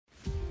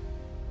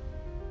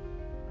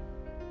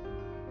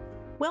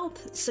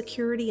Wealth,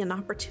 security, and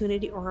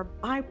opportunity are a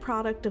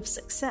byproduct of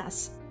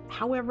success.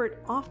 However,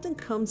 it often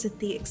comes at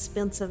the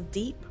expense of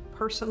deep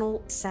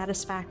personal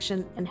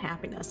satisfaction and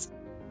happiness.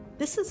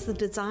 This is the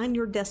Design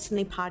Your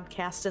Destiny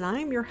podcast, and I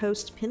am your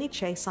host, Penny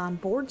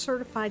Chason,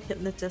 board-certified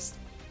hypnotist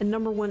and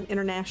 #1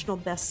 international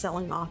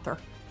best-selling author.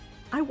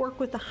 I work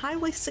with the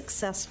highly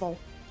successful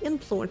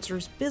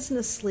influencers,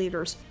 business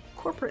leaders,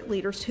 corporate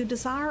leaders who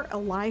desire a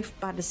life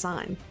by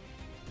design.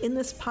 In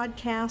this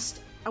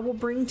podcast, I will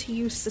bring to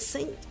you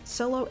succinct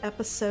solo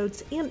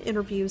episodes and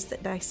interviews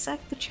that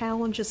dissect the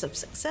challenges of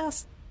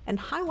success and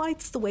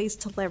highlights the ways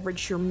to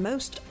leverage your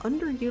most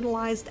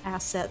underutilized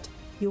asset,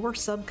 your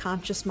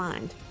subconscious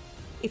mind.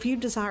 If you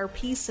desire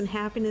peace and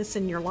happiness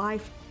in your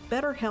life,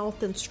 better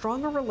health, and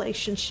stronger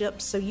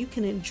relationships so you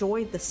can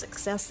enjoy the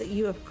success that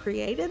you have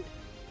created,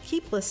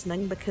 keep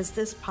listening because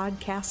this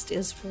podcast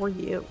is for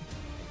you.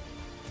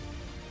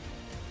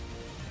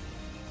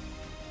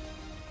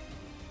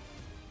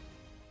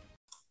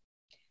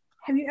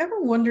 Have you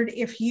ever wondered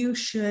if you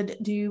should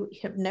do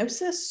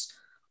hypnosis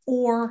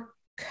or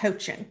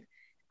coaching?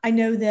 I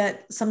know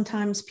that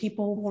sometimes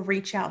people will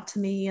reach out to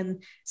me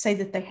and say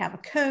that they have a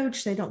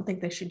coach. They don't think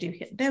they should do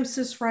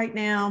hypnosis right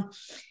now.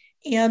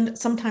 And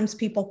sometimes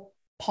people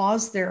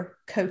pause their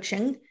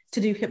coaching to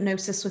do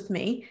hypnosis with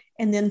me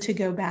and then to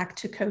go back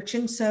to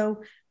coaching.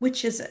 So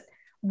which is it?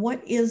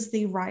 What is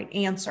the right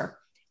answer?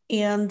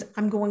 And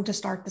I'm going to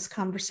start this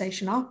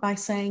conversation off by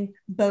saying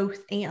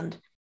both and.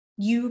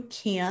 You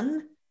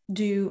can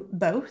do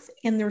both,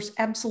 and there's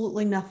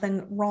absolutely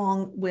nothing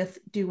wrong with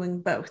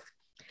doing both.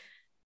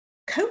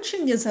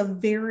 Coaching is a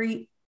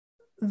very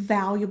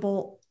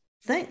valuable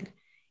thing.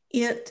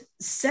 It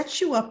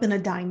sets you up in a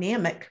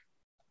dynamic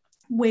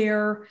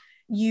where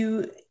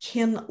you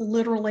can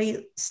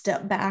literally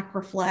step back,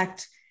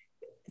 reflect,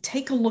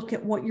 take a look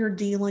at what you're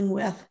dealing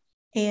with,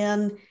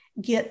 and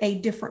get a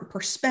different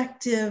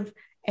perspective,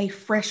 a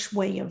fresh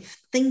way of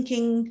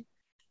thinking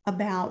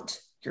about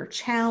your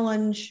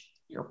challenge,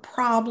 your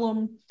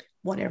problem,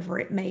 whatever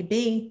it may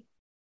be.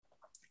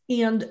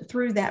 And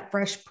through that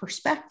fresh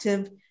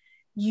perspective,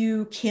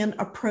 you can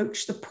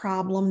approach the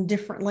problem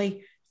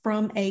differently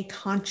from a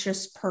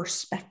conscious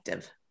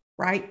perspective,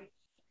 right?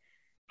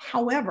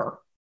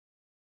 However,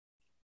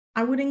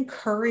 I would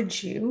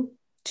encourage you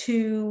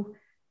to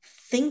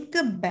think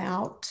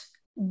about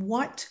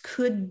what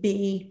could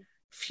be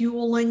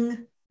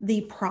fueling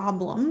the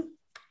problem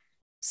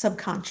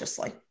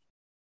subconsciously.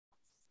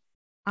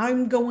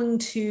 I'm going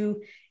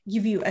to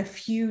give you a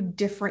few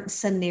different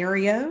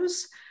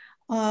scenarios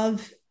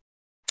of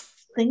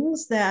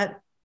things that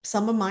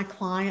some of my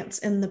clients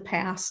in the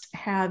past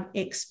have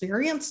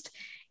experienced,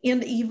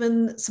 and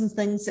even some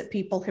things that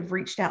people have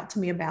reached out to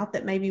me about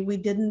that maybe we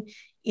didn't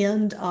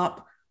end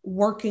up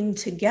working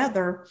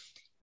together,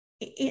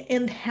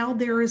 and how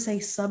there is a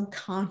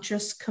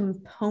subconscious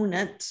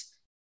component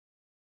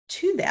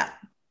to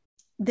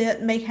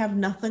that may have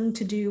nothing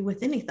to do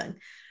with anything.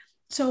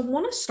 So I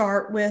want to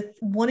start with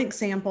one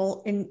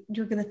example, and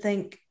you're going to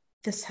think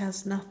this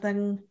has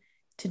nothing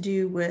to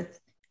do with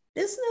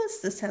business.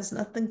 This has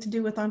nothing to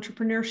do with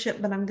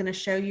entrepreneurship, but I'm going to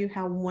show you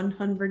how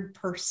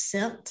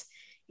 100%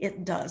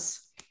 it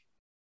does.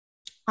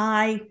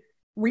 I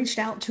reached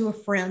out to a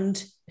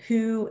friend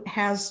who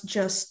has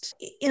just,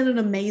 in an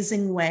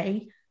amazing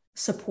way,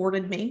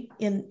 supported me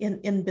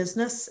in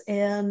business.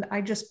 And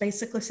I just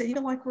basically said, you know,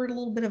 like we're at a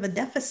little bit of a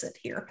deficit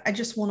here. I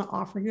just want to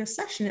offer you a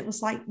session. It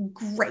was like,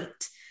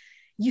 great.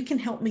 You can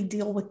help me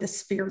deal with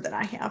this fear that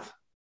I have.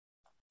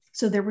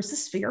 So there was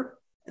this fear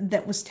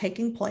that was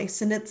taking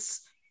place, and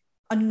it's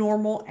a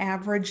normal,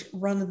 average,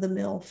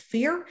 run-of-the-mill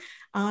fear.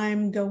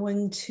 I'm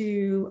going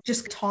to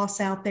just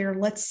toss out there,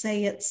 let's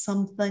say it's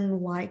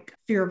something like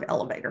fear of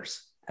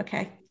elevators.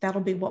 Okay,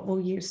 that'll be what we'll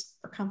use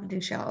for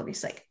confidentiality's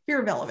sake,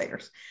 fear of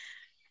elevators.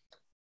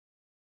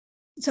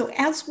 So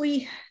as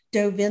we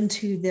dove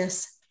into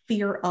this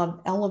fear of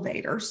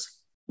elevators,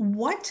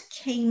 what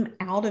came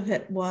out of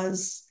it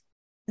was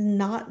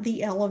not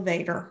the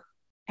elevator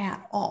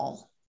at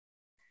all.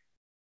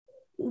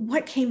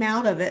 What came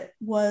out of it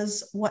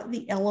was what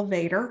the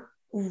elevator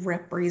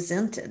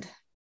represented.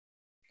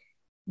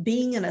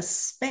 Being in a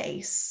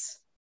space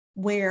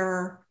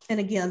where, and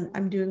again,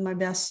 I'm doing my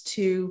best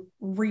to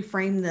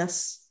reframe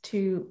this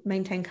to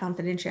maintain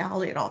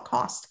confidentiality at all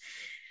costs.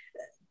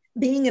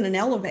 Being in an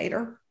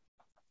elevator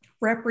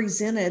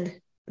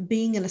represented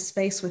being in a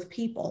space with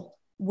people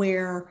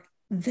where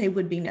they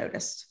would be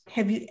noticed.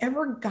 Have you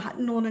ever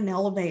gotten on an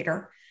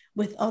elevator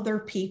with other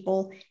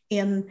people?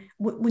 And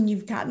when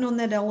you've gotten on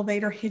that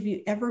elevator, have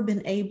you ever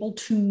been able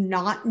to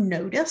not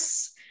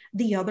notice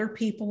the other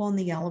people on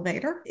the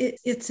elevator?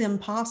 It's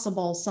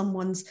impossible.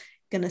 Someone's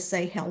going to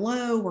say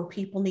hello, or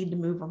people need to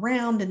move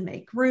around and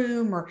make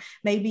room, or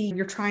maybe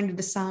you're trying to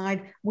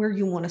decide where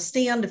you want to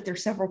stand if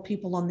there's several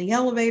people on the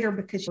elevator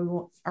because we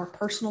want our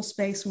personal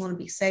space, we want to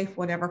be safe,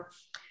 whatever.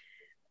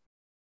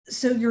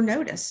 So you're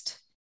noticed.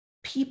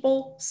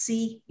 People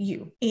see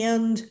you.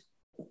 And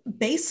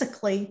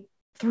basically,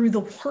 through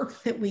the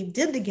work that we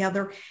did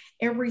together,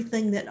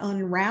 everything that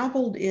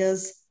unraveled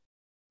is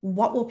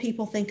What will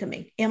people think of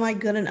me? Am I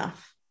good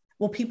enough?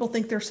 Will people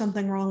think there's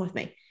something wrong with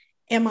me?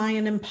 Am I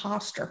an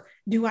imposter?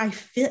 Do I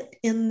fit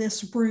in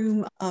this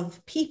room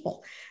of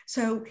people?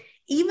 So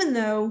even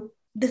though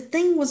the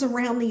thing was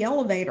around the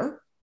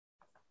elevator,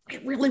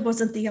 it really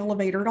wasn't the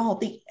elevator at all.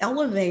 The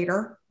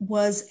elevator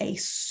was a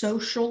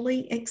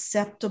socially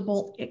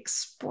acceptable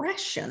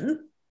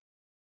expression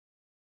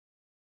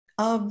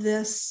of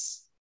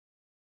this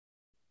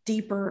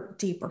deeper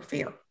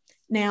fear.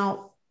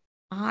 Now,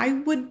 I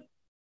would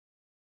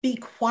be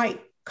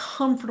quite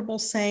comfortable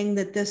saying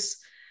that this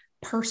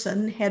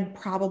person had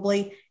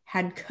probably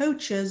had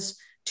coaches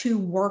to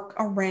work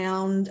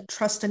around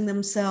trusting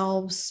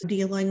themselves,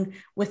 dealing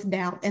with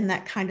doubt, and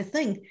that kind of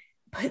thing.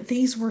 But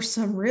these were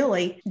some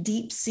really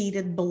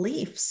deep-seated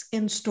beliefs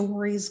and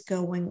stories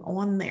going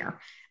on there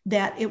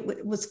that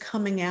it was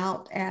coming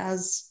out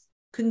as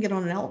couldn't get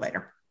on an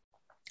elevator.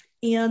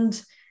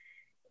 And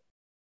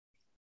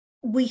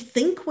we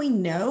think we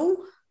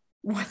know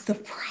what the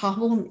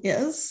problem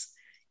is,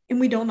 and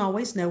we don't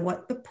always know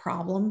what the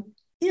problem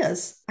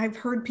is. I've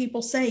heard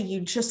people say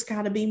you just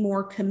got to be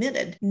more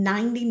committed.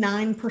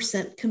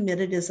 99%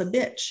 committed is a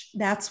bitch.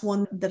 That's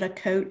one that a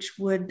coach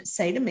would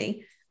say to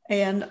me,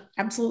 and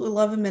absolutely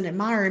love him and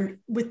admire him,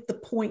 with the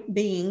point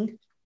being,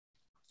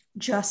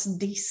 just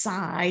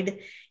decide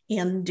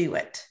and do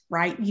it,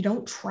 right? You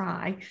don't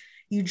try,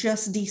 you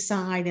just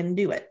decide and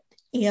do it.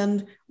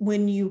 And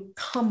when you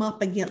come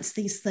up against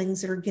these things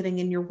that are getting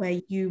in your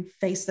way, you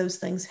face those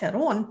things head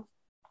on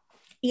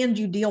and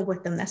you deal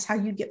with them. That's how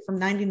you get from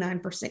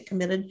 99%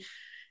 committed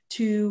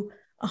to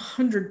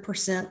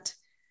 100%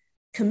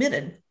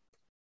 committed.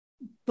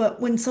 But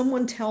when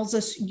someone tells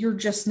us you're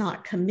just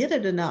not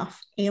committed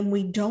enough, and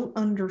we don't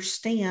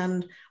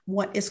understand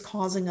what is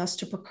causing us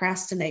to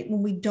procrastinate,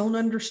 when we don't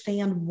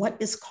understand what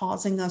is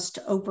causing us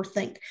to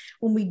overthink,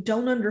 when we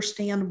don't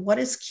understand what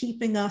is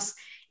keeping us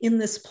in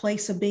this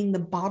place of being the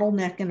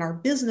bottleneck in our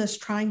business,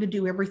 trying to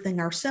do everything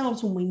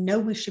ourselves when we know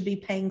we should be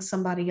paying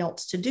somebody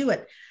else to do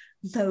it,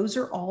 those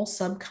are all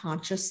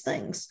subconscious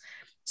things.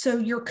 So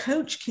your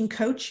coach can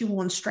coach you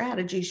on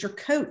strategies. Your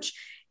coach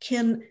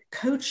can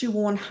coach you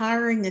on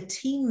hiring a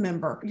team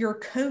member. Your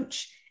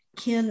coach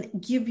can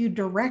give you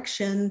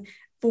direction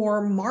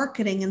for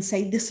marketing and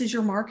say, this is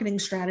your marketing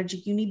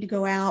strategy. You need to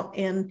go out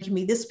and give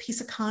me this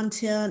piece of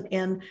content,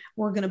 and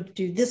we're going to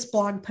do this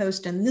blog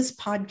post and this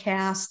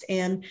podcast,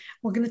 and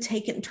we're going to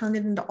take it and turn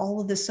it into all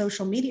of this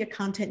social media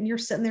content. And you're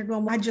sitting there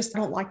going, well, I just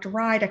don't like to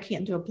write. I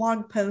can't do a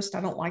blog post.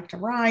 I don't like to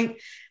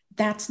write.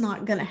 That's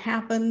not going to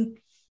happen.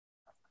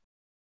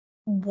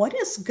 What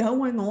is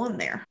going on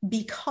there?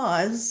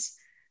 Because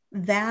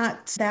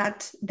that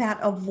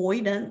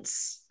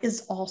avoidance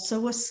is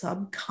also a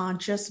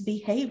subconscious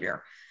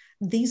behavior.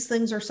 These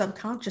things are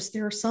subconscious.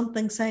 There are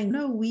something saying,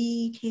 no,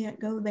 we can't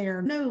go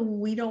there. No,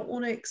 we don't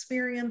want to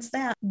experience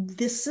that.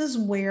 This is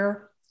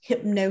where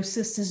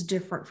hypnosis is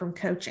different from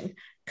coaching.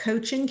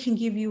 Coaching can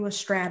give you a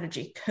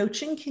strategy.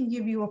 Coaching can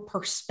give you a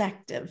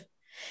perspective.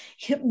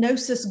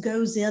 Hypnosis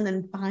goes in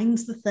and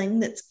finds the thing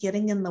that's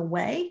getting in the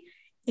way,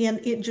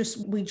 and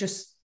we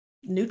just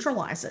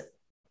neutralize it.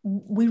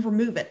 We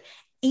remove it.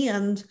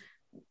 And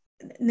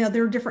now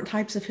there are different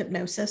types of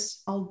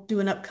hypnosis. I'll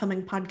do an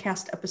upcoming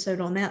podcast episode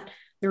on that.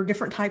 There are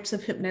different types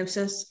of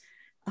hypnosis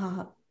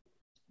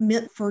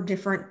meant for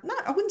different,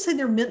 I wouldn't say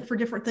they're meant for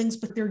different things,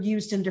 but they're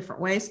used in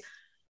different ways.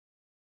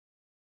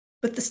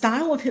 But the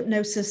style of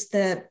hypnosis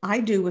that I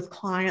do with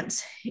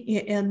clients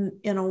in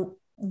a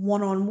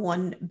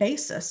one-on-one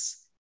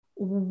basis,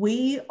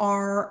 we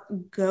are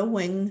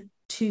going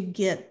to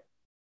get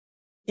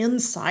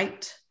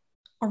insight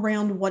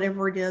around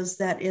whatever it is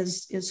that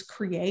is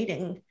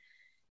creating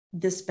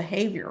this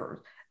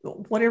behavior,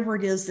 whatever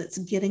it is that's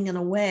getting in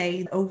a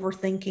way,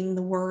 overthinking,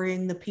 the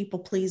worrying, the people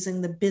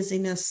pleasing, the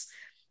busyness,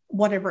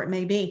 whatever it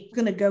may be.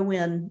 We're going to go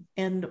in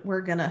and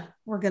we're going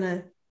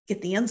to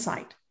get the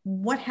insight.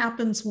 What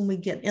happens when we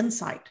get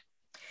insight?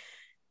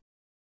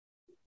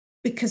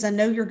 Because I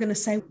know you're going to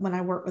say, when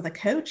I work with a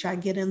coach, I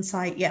get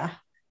insight. Yeah.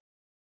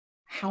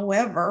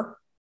 However,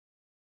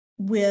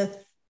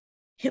 with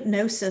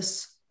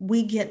hypnosis,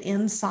 we get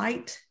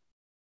insight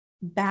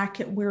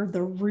back at where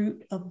the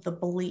root of the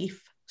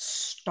belief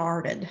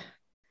started,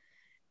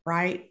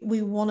 right?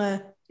 We want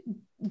to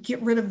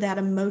get rid of that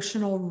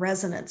emotional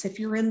resonance. If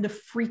you're into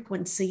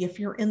frequency, if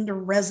you're into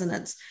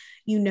resonance,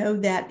 you know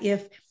that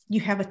if you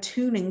have a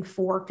tuning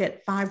fork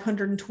at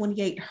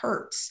 528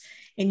 hertz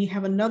and you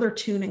have another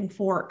tuning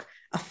fork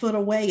a foot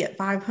away at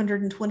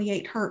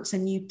 528 hertz,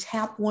 and you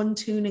tap one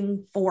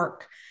tuning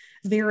fork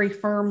very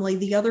firmly,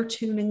 the other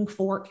tuning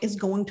fork is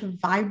going to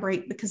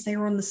vibrate because they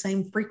are on the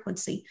same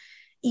frequency.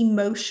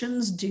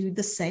 Emotions do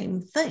the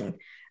same thing.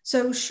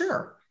 So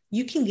sure,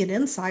 you can get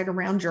insight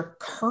around your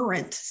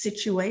current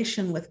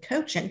situation with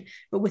coaching,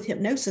 but with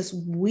hypnosis,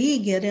 we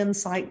get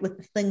insight with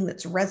the thing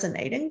that's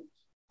resonating.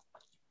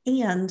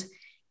 And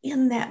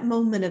in that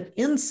moment of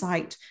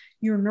insight,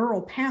 your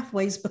neural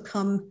pathways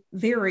become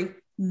very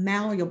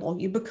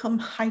malleable. You become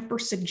hyper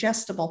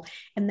suggestible.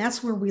 And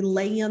that's where we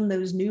lay in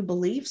those new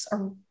beliefs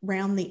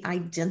around the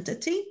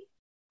identity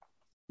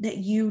that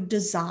you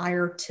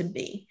desire to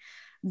be.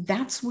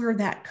 That's where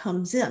that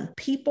comes in.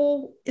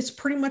 People, it's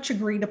pretty much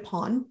agreed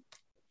upon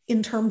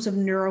in terms of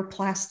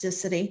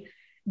neuroplasticity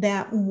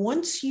that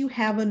once you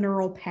have a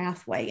neural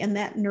pathway and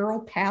that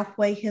neural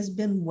pathway has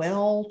been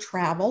well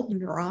traveled,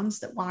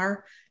 neurons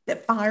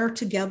that fire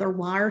together,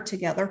 wire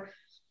together,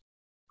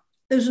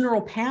 those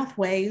neural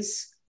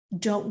pathways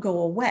don't go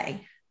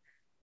away.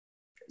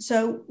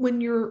 So when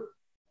you're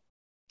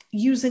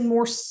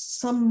using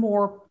some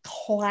more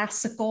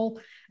classical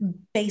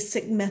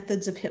basic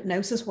methods of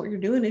hypnosis, what you're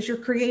doing is you're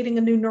creating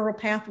a new neural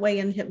pathway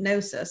in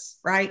hypnosis,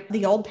 right?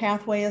 The old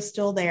pathway is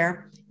still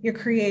there. You're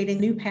creating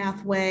a new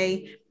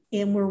pathway,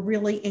 and we're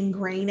really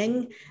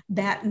ingraining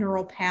that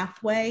neural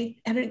pathway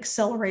at an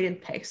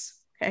accelerated pace,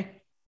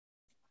 okay?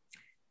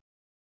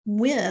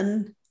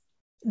 When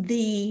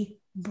the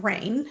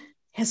brain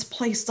has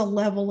placed a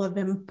level of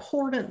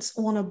importance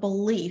on a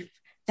belief,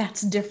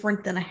 that's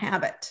different than a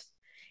habit.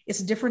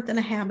 It's different than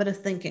a habit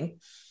of thinking.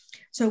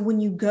 So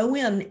when you go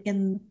in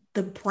and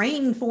the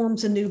brain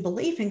forms a new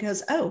belief and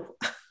goes, oh,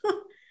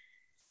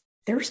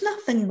 there's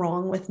nothing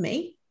wrong with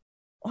me.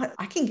 What?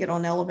 I can get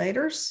on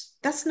elevators.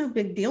 That's no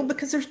big deal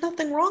because there's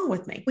nothing wrong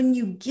with me. When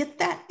you get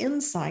that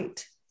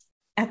insight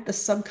at the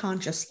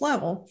subconscious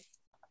level,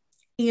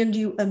 and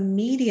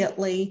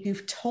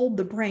you've told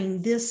the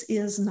brain, this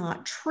is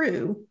not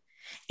true,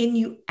 and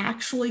you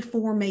actually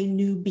form a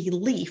new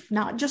belief,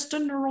 not just a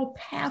neural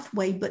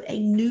pathway, but a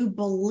new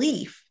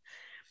belief.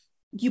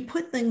 You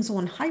put things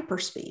on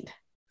hyperspeed.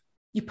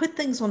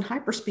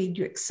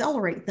 You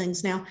accelerate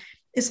things. Now,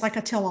 it's like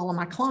I tell all of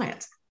my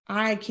clients,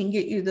 I can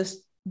get you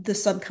the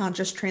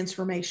subconscious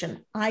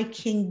transformation. I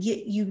can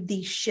get you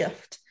the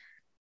shift.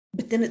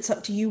 But then it's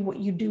up to you what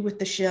you do with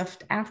the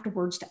shift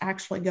afterwards to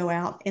actually go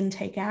out and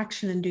take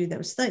action and do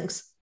those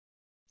things.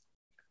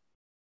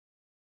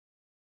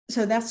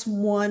 So that's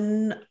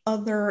one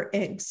other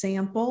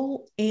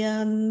example.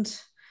 And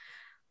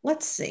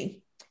let's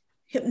see,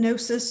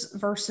 hypnosis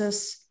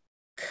versus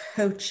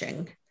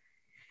coaching.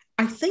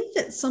 I think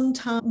that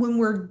sometimes when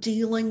we're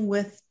dealing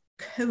with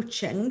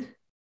coaching,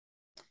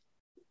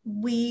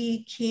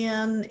 we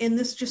can, and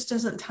this just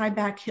doesn't tie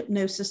back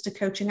hypnosis to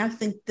coaching. I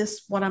think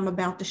what I'm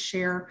about to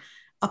share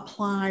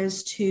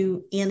applies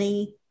to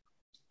any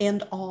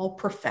and all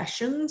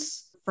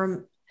professions,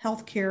 from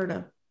healthcare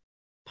to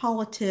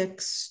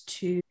politics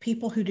to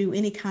people who do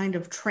any kind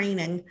of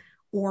training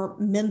or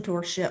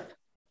mentorship.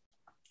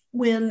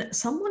 When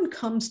someone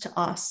comes to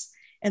us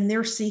and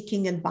they're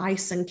seeking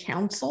advice and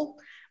counsel,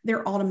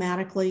 they're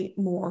automatically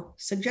more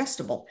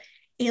suggestible.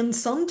 And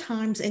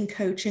sometimes in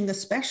coaching,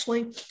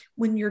 especially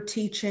when you're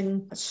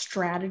teaching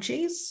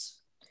strategies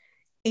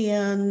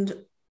and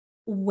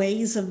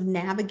ways of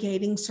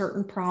navigating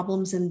certain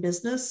problems in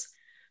business,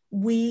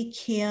 we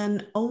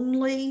can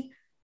only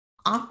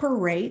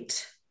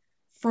operate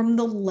from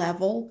the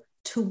level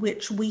to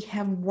which we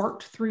have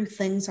worked through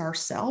things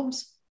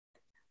ourselves.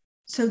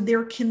 So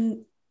there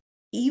can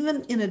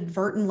even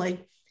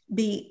inadvertently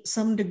be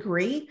some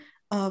degree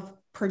of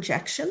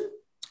projection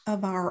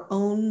of our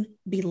own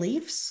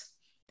beliefs.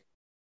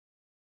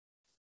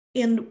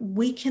 And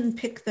we can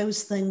pick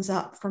those things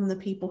up from the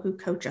people who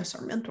coach us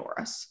or mentor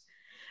us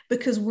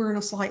because we're in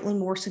a slightly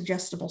more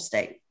suggestible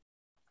state.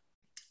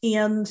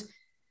 And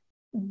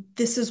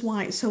this is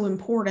why it's so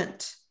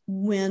important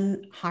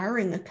when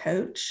hiring a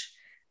coach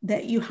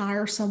that you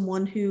hire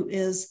someone who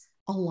is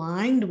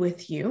aligned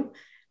with you,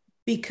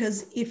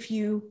 because if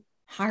you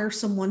hire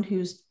someone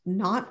who's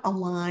not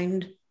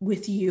aligned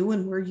with you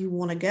and where you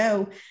want to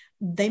go,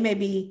 they may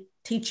be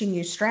teaching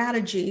you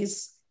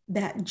strategies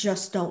that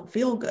just don't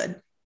feel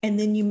good. And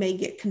then you may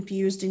get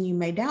confused and you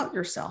may doubt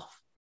yourself.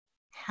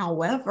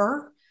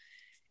 However,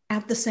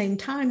 at the same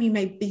time, you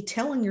may be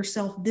telling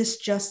yourself this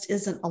just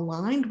isn't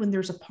aligned when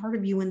there's a part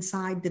of you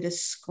inside that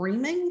is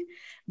screaming,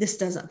 this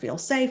doesn't feel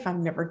safe. I've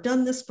never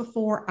done this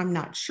before. I'm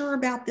not sure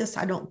about this.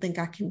 I don't think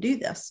I can do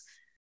this.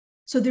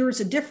 So there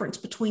is a difference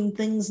between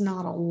things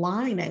not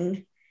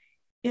aligning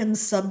and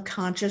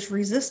subconscious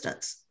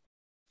resistance.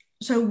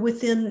 So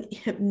within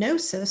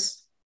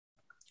hypnosis,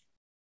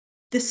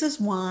 this is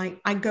why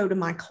I go to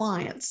my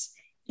clients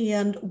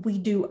and we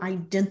do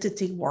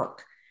identity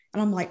work.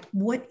 And I'm like,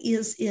 what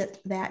is it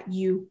that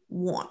you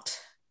want?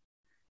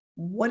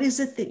 What is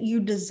it that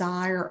you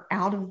desire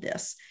out of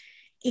this?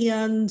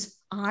 And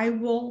I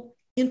will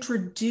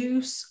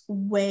introduce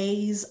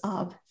ways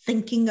of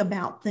thinking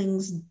about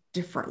things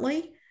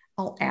differently.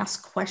 I'll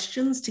ask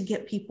questions to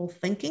get people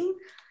thinking,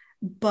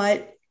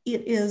 but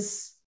it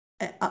is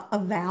a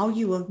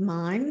value of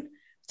mine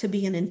to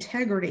be an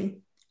integrity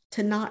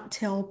to not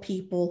tell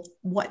people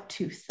what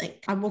to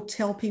think. I will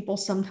tell people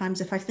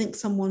sometimes if I think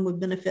someone would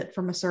benefit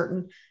from a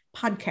certain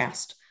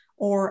podcast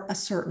or a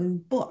certain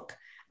book,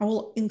 I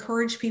will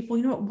encourage people,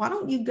 why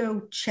don't you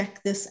go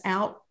check this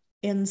out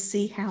and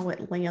see how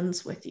it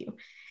lands with you?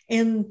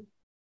 And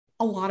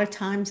a lot of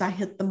times I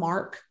hit the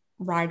mark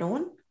right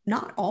on,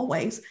 not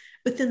always,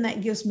 but then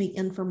that gives me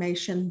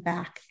information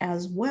back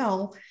as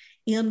well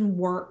in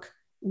work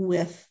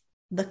with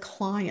the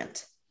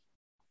client.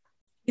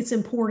 it's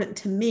important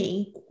to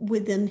me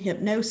within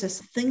hypnosis,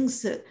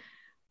 things that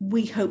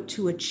we hope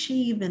to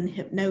achieve in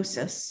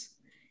hypnosis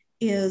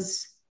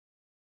is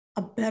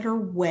a better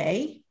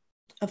way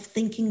of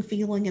thinking,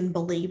 feeling, and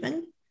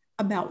believing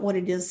about what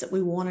it is that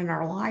we want in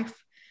our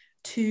life,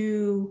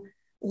 to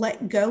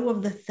let go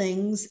of the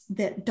things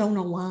that don't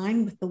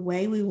align with the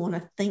way we want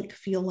to think,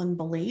 feel, and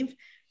believe.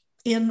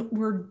 And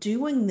we're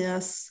doing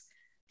this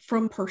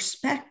from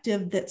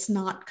perspective that's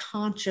not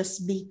conscious,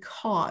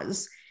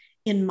 because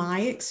in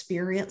my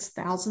experience,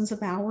 thousands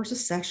of hours of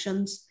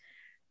sessions,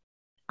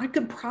 I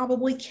could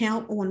probably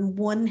count on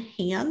one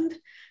hand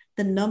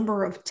the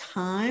number of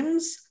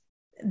times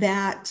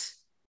that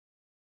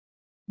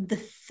the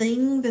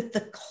thing that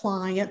the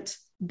client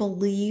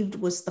believed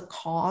was the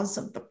cause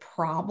of the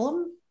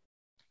problem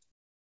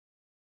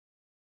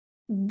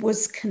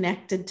was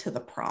connected to the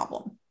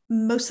problem.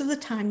 Most of the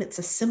time, it's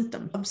a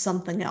symptom of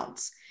something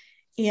else.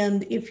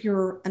 And if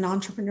you're an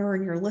entrepreneur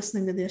and you're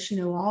listening to this, you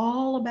know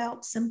all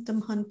about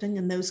symptom hunting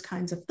and those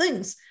kinds of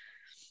things,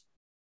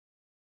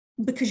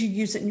 because you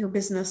use it in your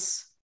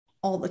business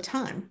all the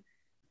time.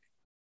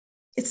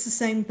 It's the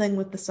same thing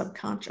with the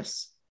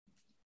subconscious.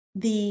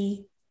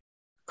 The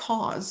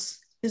cause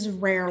is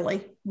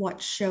rarely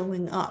what's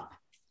showing up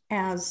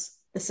as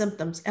the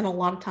symptoms. And a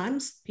lot of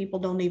times people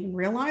don't even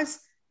realize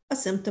a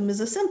symptom is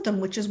a symptom,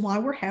 which is why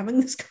we're having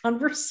this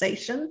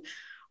conversation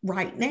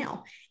right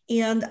now.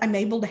 And I'm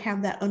able to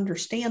have that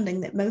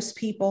understanding that most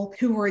people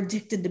who are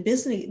addicted to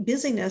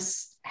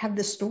busyness have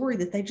this story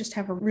that they just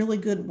have a really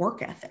good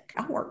work ethic.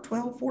 I work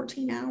 12,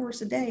 14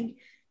 hours a day,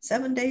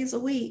 7 days a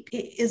week.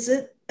 Is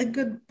it a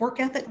good work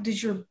ethic?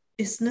 Does your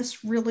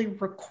business really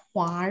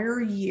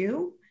require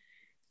you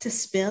to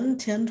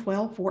spend 10,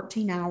 12,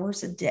 14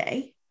 hours a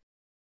day?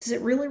 Does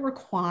it really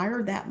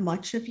require that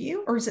much of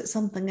you? Or is it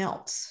something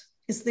else?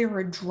 Is there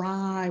a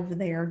drive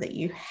there that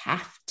you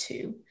have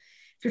to?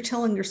 If you're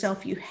telling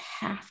yourself you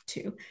have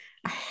to,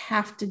 I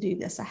have to do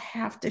this, I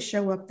have to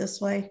show up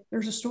this way,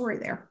 there's a story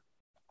there.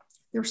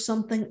 There's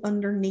something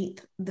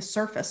underneath the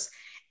surface.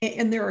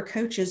 And there are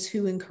coaches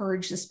who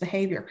encourage this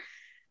behavior.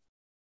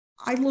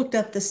 I looked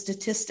up the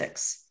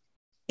statistics,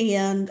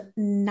 and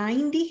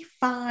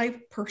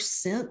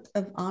 95%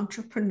 of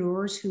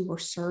entrepreneurs who were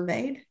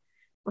surveyed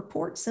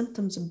report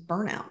symptoms of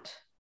burnout.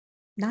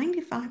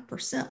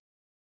 95%.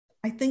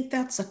 I think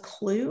that's a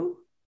clue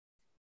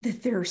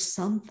that there's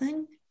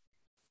something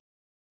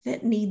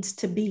that needs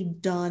to be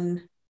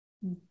done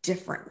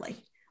differently.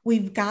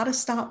 We've got to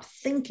stop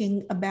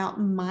thinking about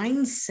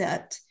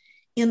mindset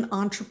in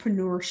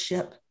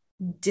entrepreneurship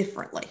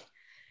differently.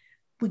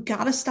 We've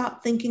got to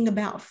stop thinking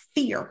about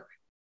fear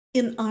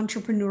in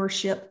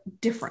entrepreneurship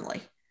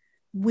differently.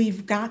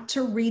 We've got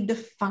to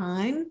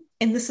redefine,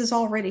 and this is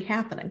already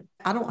happening.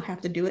 I don't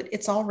have to do it.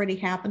 It's already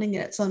happening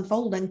and it's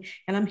unfolding.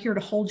 And I'm here to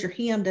hold your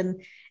hand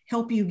and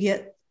help you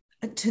get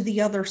to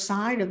the other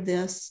side of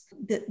this,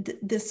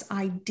 this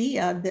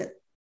idea that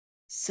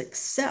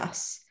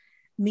success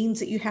means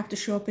that you have to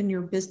show up in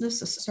your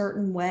business a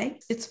certain way.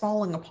 It's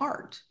falling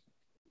apart.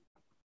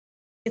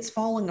 It's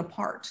falling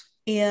apart.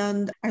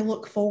 And I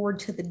look forward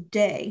to the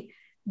day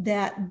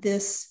that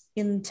this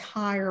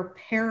entire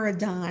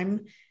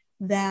paradigm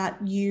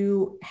that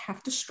you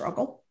have to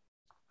struggle,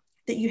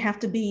 that you have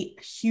to be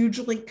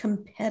hugely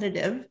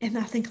competitive, and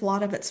I think a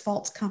lot of it's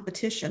false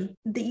competition,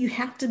 that you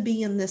have to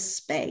be in this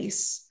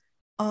space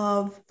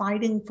of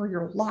fighting for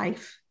your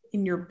life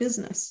in your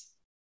business.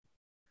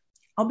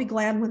 I'll be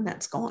glad when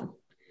that's gone,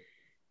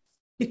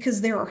 because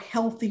there are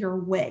healthier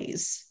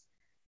ways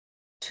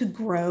to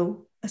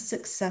grow a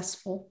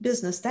successful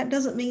business. That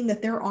doesn't mean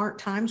that there aren't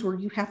times where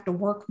you have to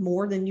work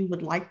more than you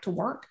would like to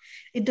work.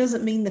 It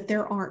doesn't mean that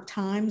there aren't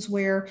times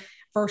where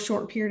for a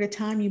short period of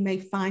time, you may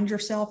find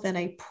yourself in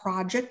a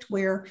project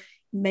where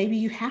maybe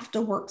you have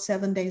to work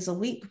 7 days a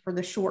week for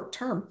the short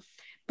term.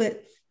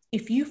 But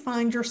if you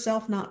find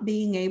yourself not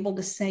being able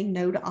to say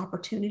no to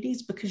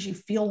opportunities because you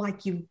feel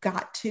like you've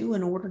got to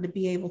in order to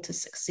be able to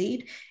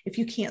succeed, if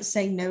you can't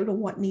say no to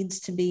what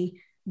needs to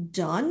be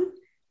done,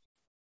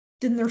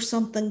 then there's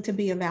something to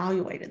be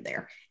evaluated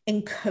there.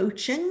 And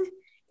coaching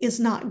is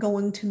not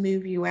going to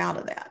move you out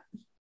of that,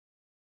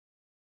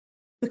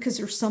 because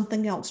there's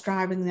something else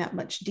driving that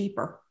much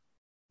deeper.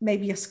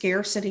 Maybe a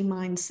scarcity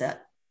mindset,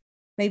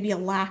 maybe a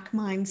lack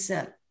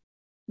mindset.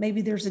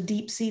 Maybe there's a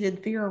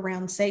deep-seated fear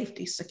around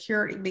safety,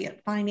 security, be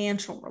it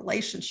financial,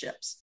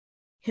 relationships.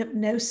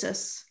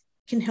 Hypnosis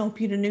can help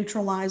you to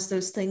neutralize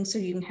those things so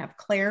you can have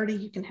clarity,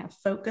 you can have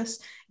focus,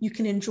 you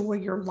can enjoy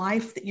your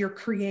life that you're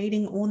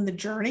creating on the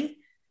journey.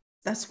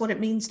 That's what it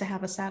means to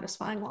have a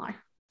satisfying life,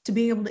 to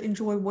be able to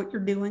enjoy what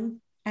you're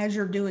doing as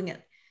you're doing it.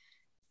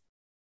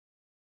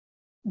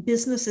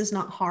 Business is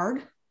not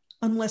hard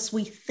unless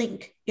we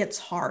think it's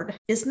hard.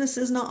 Business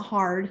is not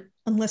hard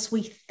unless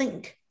we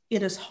think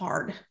it is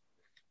hard.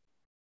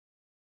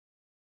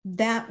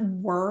 That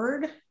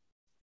word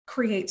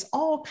creates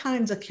all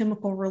kinds of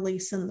chemical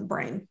release in the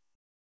brain,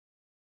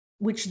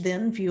 which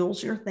then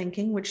fuels your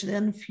thinking, which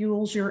then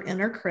fuels your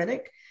inner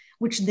critic,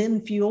 which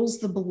then fuels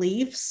the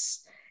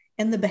beliefs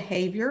and the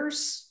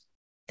behaviors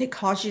that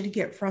cause you to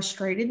get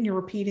frustrated and you're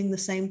repeating the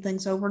same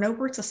things over and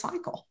over. It's a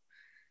cycle.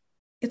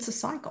 It's a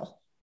cycle.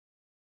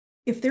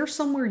 If there's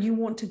somewhere you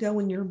want to go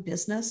in your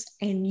business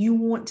and you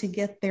want to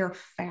get there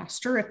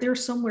faster, if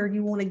there's somewhere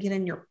you want to get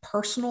in your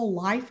personal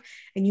life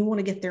and you want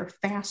to get there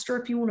faster,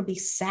 if you want to be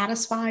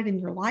satisfied in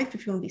your life,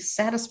 if you want to be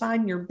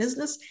satisfied in your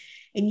business,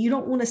 and you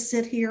don't want to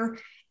sit here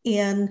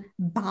and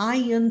buy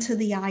into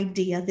the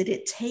idea that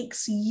it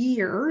takes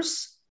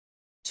years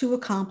to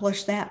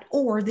accomplish that,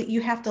 or that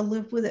you have to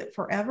live with it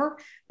forever,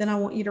 then I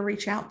want you to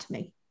reach out to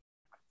me.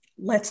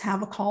 Let's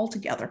have a call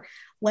together.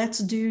 Let's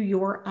do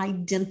your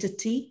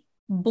identity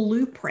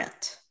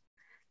blueprint.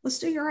 Let's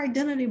do your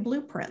identity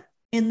blueprint.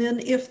 And then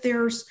if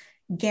there's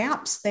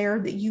gaps there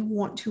that you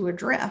want to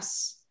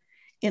address,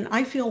 and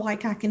I feel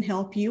like I can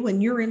help you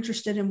and you're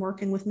interested in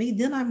working with me,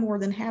 then I'm more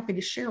than happy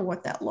to share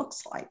what that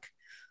looks like.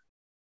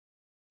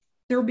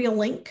 There will be a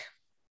link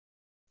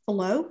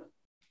below.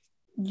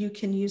 You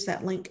can use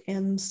that link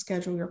and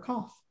schedule your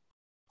call.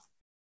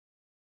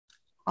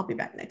 I'll be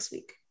back next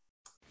week.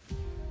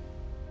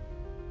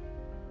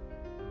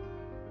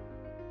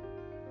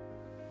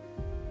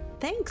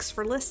 Thanks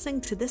for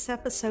listening to this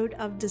episode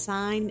of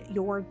Design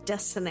Your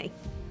Destiny.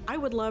 I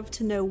would love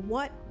to know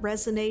what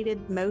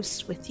resonated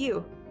most with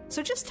you.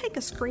 So just take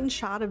a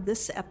screenshot of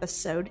this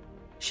episode,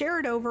 share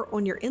it over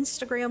on your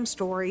Instagram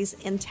stories,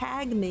 and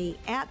tag me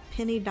at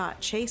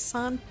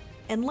penny.chason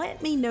and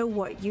let me know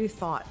what you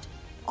thought.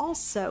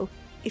 Also,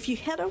 if you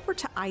head over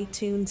to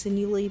iTunes and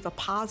you leave a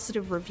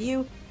positive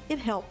review, it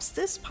helps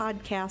this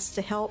podcast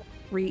to help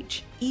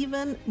reach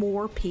even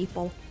more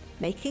people,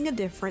 making a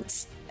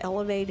difference,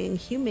 elevating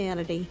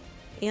humanity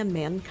and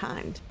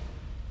mankind.